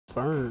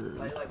Burn.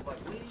 Like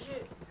weed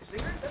shit?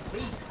 Cigarettes? That's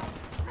weed.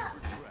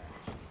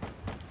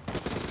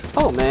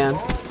 Oh man,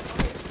 That's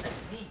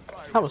weed.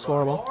 that was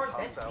horrible. Bars,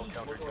 that's weed.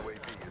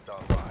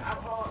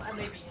 Alcohol, that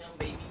may be him,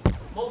 baby.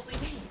 Mostly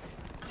weed.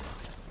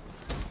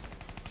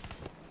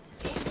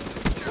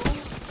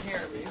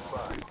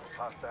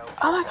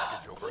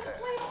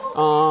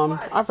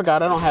 I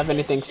forgot I don't have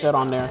anything set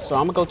on there, so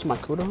I'm gonna go to my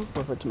Kuda.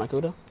 Refer to my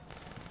Kuda.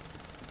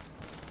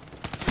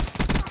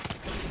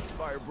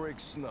 Fire break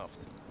snuffed.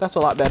 That's a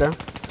lot better.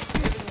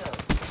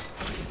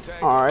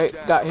 All right,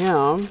 got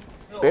him.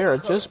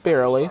 Just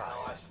barely.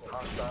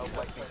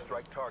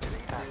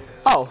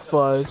 Oh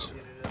fudge.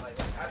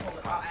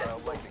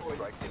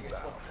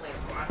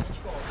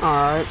 All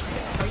right.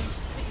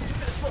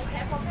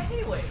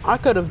 I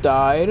could have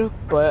died,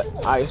 but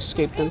I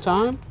escaped in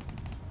time.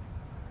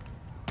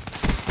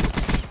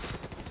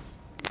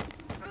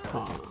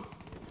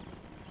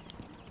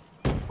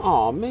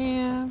 Oh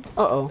man.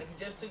 Uh-oh.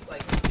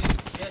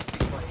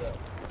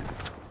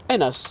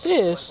 An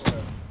assist?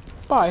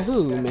 By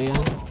who, man?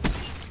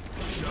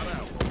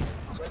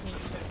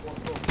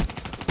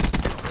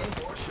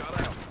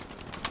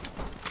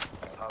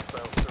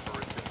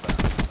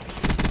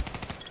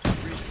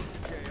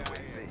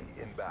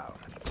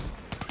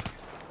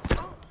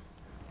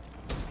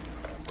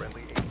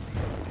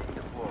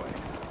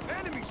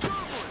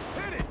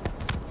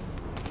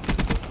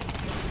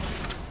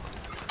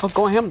 Oh,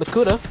 going him the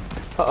Kuda.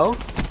 Uh-oh.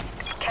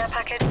 Care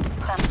package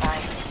standby.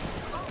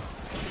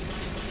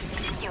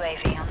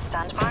 UAV on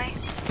standby.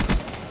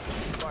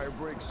 Fire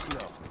break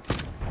snuffed.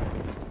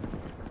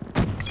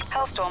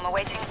 Hellstorm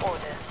awaiting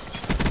orders.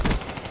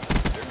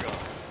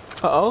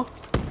 Uh-oh.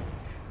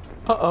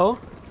 Uh-oh.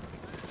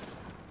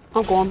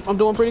 I'm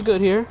doing pretty good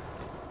here.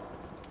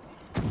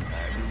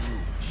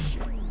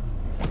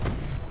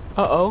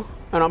 Uh-oh.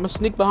 And I'm gonna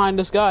sneak behind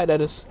this guy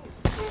that is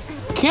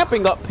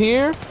camping up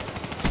here.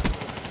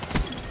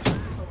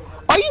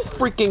 Are you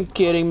freaking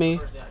kidding me?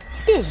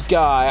 This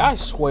guy, I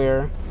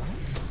swear.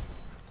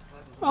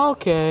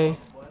 Okay.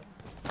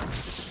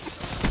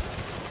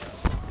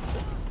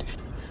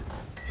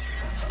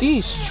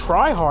 These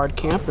try-hard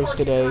campers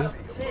today.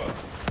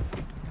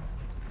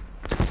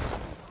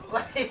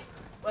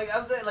 Like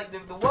I said, like the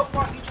one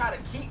part you try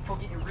to keep from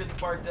getting really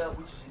burnt up,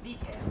 which is your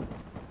kneecap.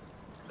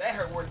 That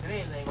hurt worse than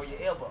anything, or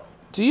your elbow.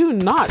 Do you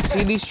not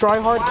see these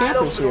try-hard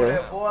campers here?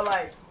 There, boy,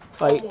 like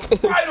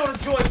right on the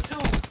joint too.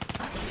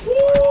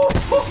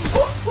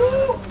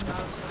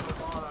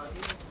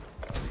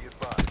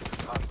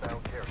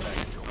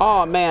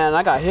 Oh man,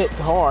 I got hit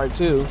hard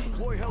too.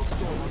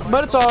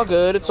 But it's all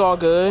good, it's all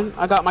good.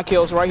 I got my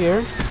kills right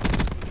here.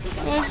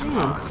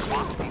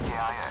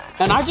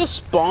 And I just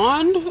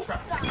spawned.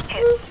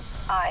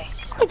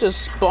 I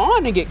just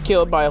spawned and get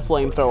killed by a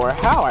flamethrower.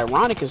 How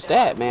ironic is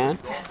that, man?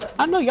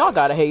 I know y'all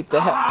gotta hate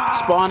that.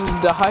 Spawn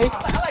and die.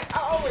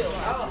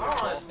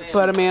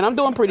 But I mean, I'm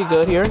doing pretty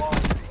good here.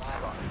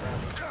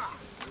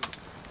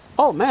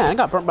 Oh man, I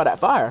got burnt by that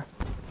fire.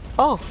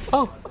 Oh,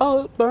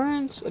 it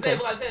burns. Okay.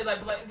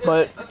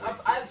 But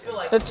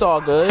it's all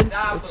good.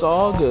 It's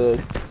all good.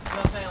 You know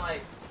what I'm saying?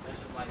 Like, that's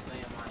just like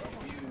saying, like,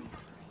 if you,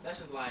 that's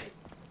just like,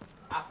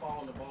 I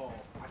fall on the ball,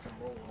 I can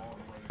roll all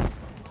the way.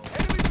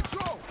 Enemy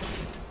patrol.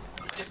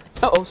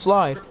 Uh-oh,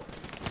 slide.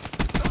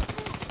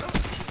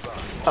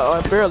 Uh-oh,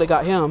 I barely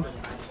got him.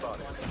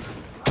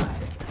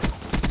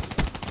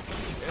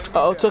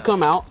 Uh-oh, took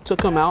him out.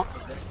 Took him out.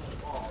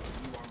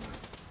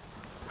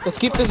 Let's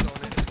keep this.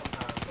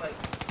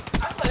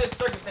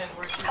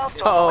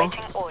 Uh-oh.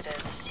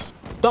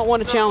 Don't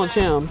want to challenge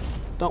him.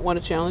 Don't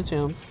want to challenge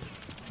him.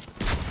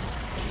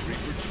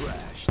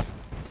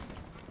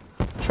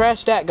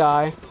 Trash that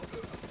guy.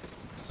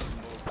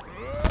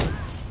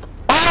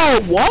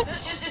 Oh, what?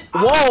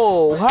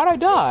 Whoa, how'd I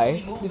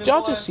die? Did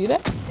y'all just see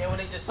that?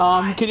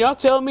 Can y'all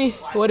tell me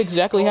what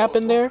exactly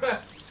happened there?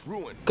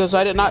 Because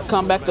I did not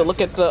come back to look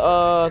at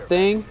the,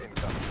 thing.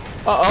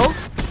 Uh-oh.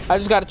 I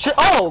just got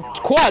a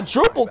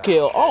quadruple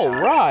kill. All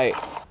right.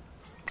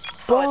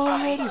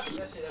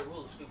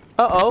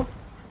 Uh-oh.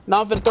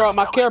 Now I'm gonna throw out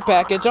my care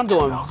package. I'm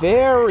doing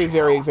very,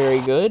 very,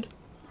 very good.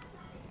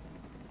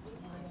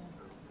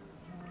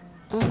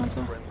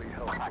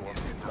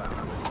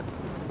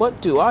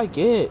 What do I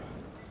get?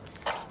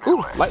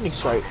 Ooh, lightning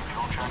strike.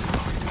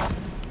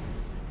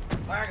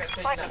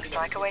 Lightning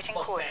strike awaiting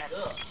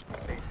coordinates.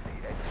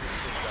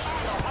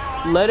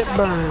 Let it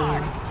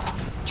burn.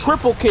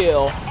 Triple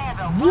kill.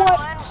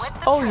 What?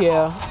 Oh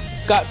yeah.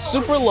 Got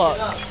super luck.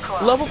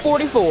 Level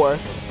 44.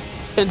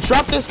 And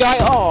drop this guy.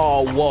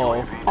 Oh,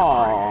 whoa.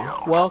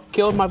 Oh, well,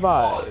 killed my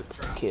vibe.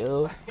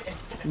 Killed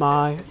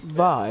my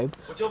vibe.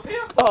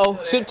 Uh-oh,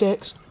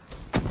 syntax.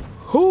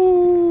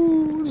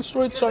 Whoo,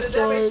 destroyed shock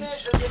charge.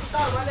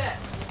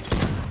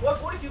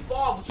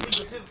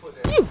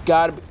 You've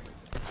got to be.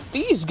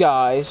 These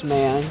guys,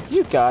 man,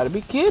 you got to be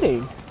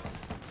kidding.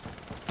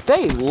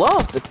 They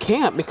love to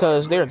camp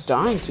because they're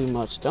dying too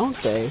much, don't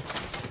they?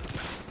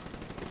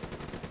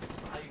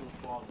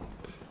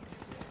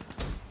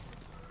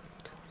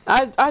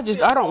 I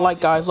don't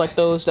like guys like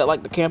those that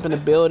like to camp in the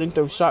building,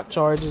 throw shock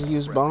charges, and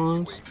use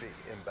bombs.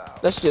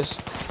 That's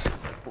just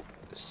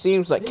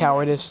seems like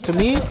cowardice to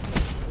me.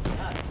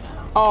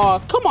 Aw,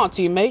 come on,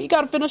 teammate. You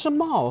gotta finish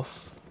him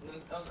off.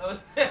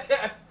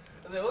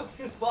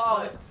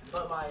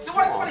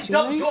 Somebody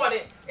double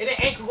jointed and then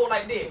ankle go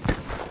like this.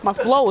 My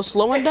flow is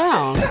slowing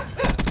down.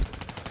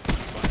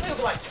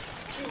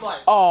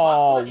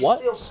 Oh,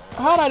 what?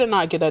 How did I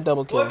not get that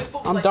double kill?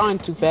 I'm dying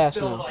too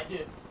fast now.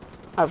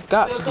 I've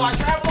got to be.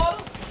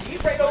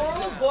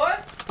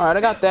 Alright,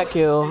 I got that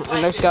kill.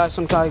 And there's got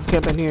some guy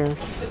camping here.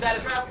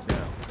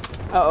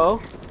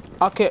 Uh-oh.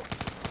 Okay.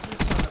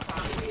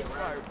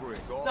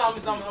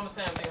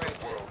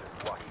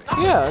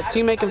 Yeah,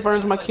 teammate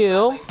confirms my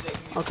kill.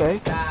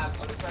 Okay.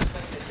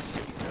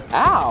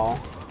 Ow.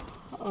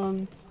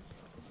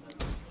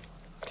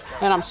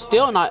 And I'm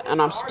still not the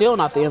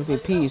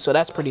MVP, so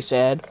that's pretty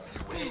sad.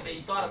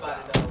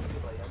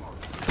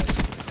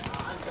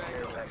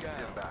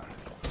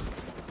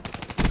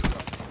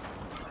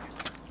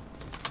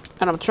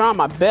 And I'm trying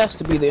my best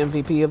to be the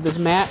MVP of this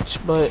match,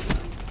 but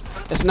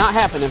it's not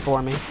happening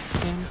for me.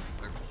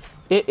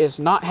 It is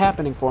not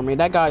happening for me.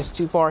 That guy's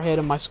too far ahead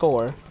of my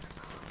score.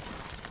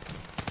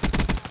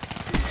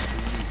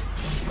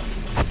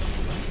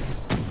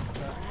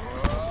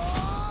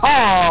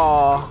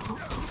 Oh,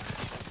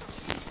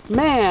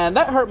 man,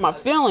 that hurt my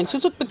feelings. Who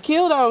took the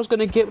kill that I was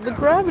gonna get with the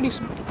gravity?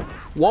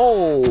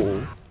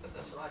 Whoa,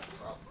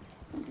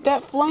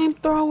 that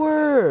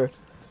flamethrower.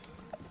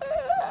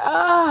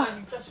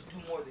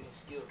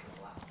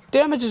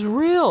 Damage is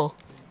real.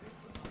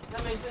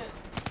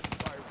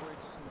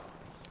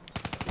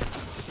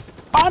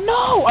 Oh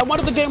no! I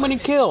wanted the game-winning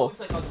kill.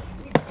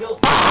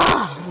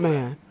 Ah,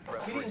 man.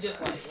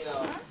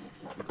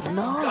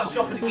 No.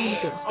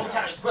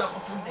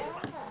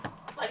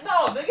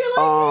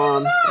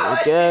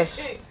 I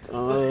guess.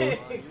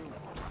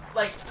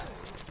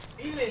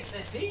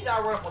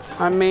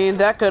 I mean,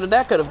 that could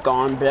have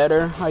gone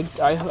better.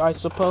 I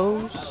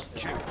suppose.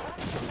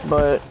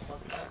 But.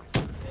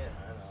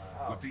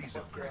 With these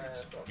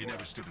upgrades, you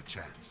never stood a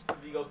chance.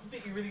 You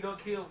think you really gonna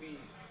kill me?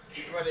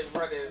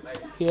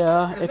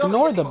 Yeah,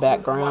 ignore the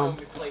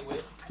background.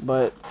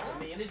 But.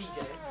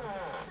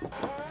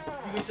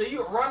 So you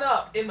would run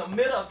up in the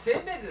middle of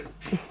 10 niggas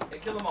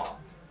and kill them all.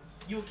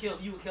 You would kill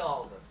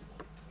all of us.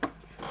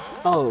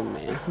 Oh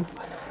man.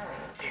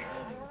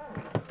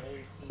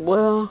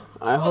 Well,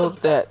 I hope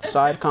that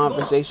side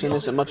conversation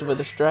isn't much of a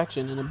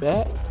distraction in the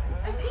back.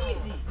 It's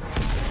easy.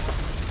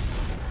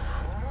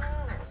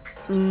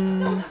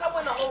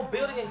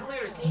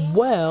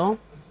 Well,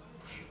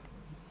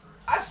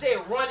 I said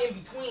run in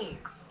between,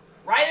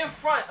 right in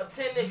front of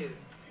 10 niggas.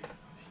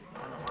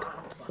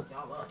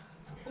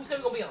 Who said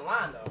we're gonna be in a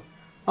line though?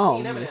 Oh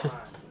man,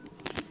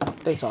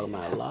 they talking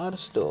about a lot of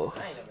stuff. I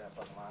ain't never that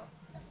fucking line.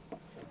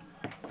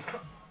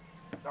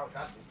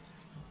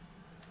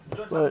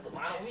 But,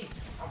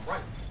 I'm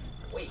right.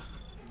 Wait.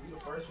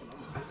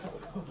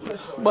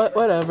 but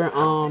whatever.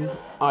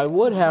 I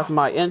would have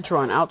my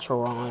intro and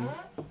outro on,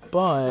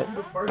 but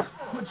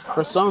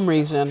for some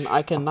reason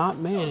I cannot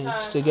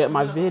manage to get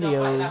my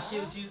videos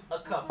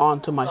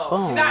onto my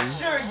phone,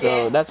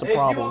 so that's a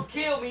problem.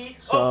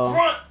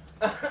 So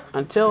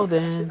until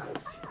then,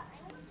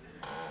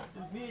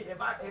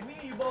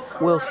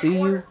 we'll see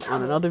you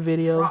on another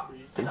video,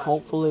 and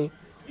hopefully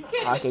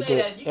I can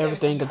get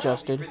everything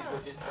adjusted.